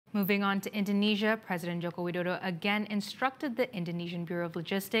Moving on to Indonesia, President Joko Widodo again instructed the Indonesian Bureau of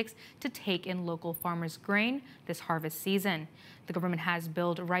Logistics to take in local farmers' grain this harvest season. The government has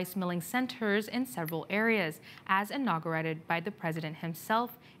built rice milling centers in several areas, as inaugurated by the president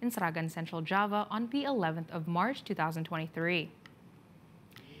himself in Sragen, Central Java on the 11th of March 2023.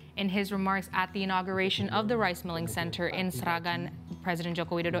 In his remarks at the inauguration of the rice milling center in Sragen, President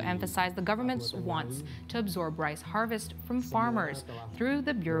Joko Widodo emphasized the government wants to absorb rice harvest from farmers through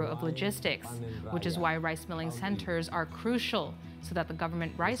the Bureau of Logistics, which is why rice milling centers are crucial so that the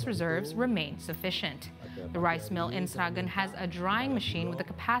government rice reserves remain sufficient. The rice mill in Sragen has a drying machine with a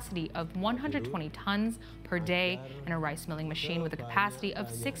capacity of 120 tons per day and a rice milling machine with a capacity of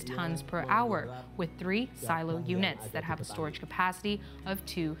 6 tons per hour, with 3 silo units that have a storage capacity of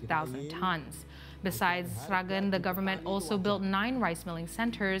 2,000 tons. Besides Sragen, the government also built 9 rice milling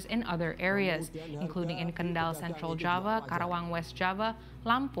centers in other areas, including in Kendal, Central Java, Karawang, West Java,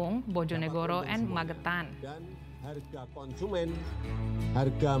 Lampung, Bojonegoro, and Magetan. Harga konsumen,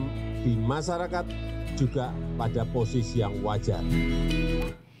 harga di masyarakat juga pada posisi yang wajar.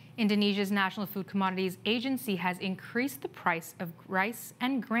 Indonesia's National Food Commodities Agency has increased the price of rice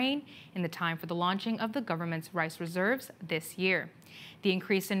and grain in the time for the launching of the government's rice reserves this year. The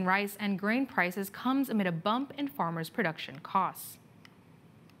increase in rice and grain prices comes amid a bump in farmers' production costs.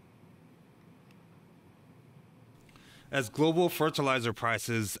 As global fertilizer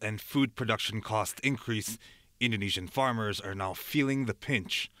prices and food production costs increase, Indonesian farmers are now feeling the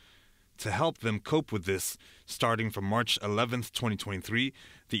pinch. To help them cope with this, starting from March 11, 2023,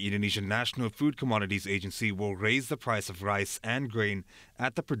 the Indonesian National Food Commodities Agency will raise the price of rice and grain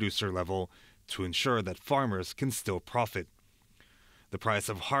at the producer level to ensure that farmers can still profit. The price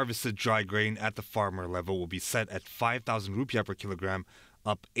of harvested dry grain at the farmer level will be set at 5,000 rupiah per kilogram,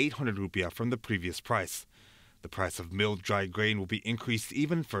 up 800 rupiah from the previous price. The price of milled dry grain will be increased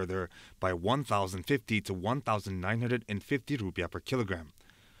even further by 1,050 to 1,950 rupiah per kilogram,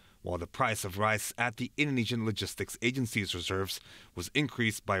 while the price of rice at the Indonesian Logistics Agency's reserves was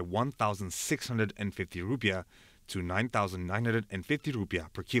increased by 1,650 rupiah to 9,950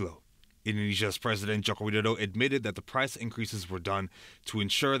 rupiah per kilo. Indonesia's President Joko Widodo admitted that the price increases were done to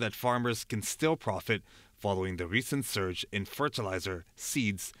ensure that farmers can still profit following the recent surge in fertilizer,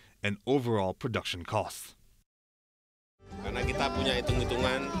 seeds, and overall production costs. Karena kita punya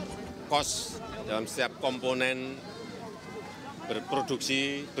hitung-hitungan kos dalam setiap komponen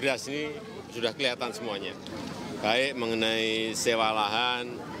berproduksi beras ini sudah kelihatan semuanya. Baik mengenai sewa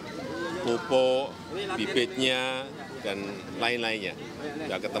lahan, pupuk, bibitnya, dan lain-lainnya.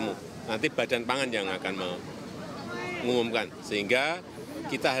 Sudah ketemu. Nanti Badan Pangan yang akan mengumumkan. Sehingga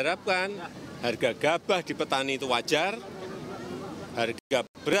kita harapkan harga gabah di petani itu wajar, harga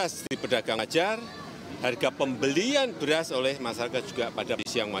beras di pedagang wajar, harga pembelian beras oleh masyarakat juga pada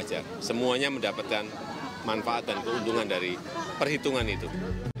posisi yang wajar. Semuanya mendapatkan manfaat dan keuntungan dari perhitungan itu.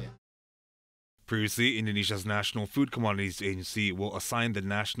 Previously, Indonesia's National Food Commodities Agency will assign the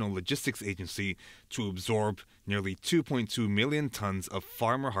National Logistics Agency to absorb nearly 2.2 million tons of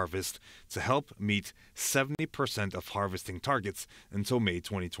farmer harvest to help meet 70% of harvesting targets until May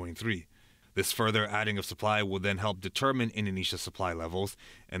 2023. This further adding of supply will then help determine Indonesia's supply levels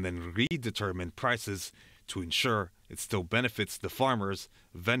and then redetermine prices to ensure it still benefits the farmers,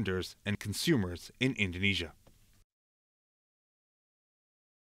 vendors, and consumers in Indonesia.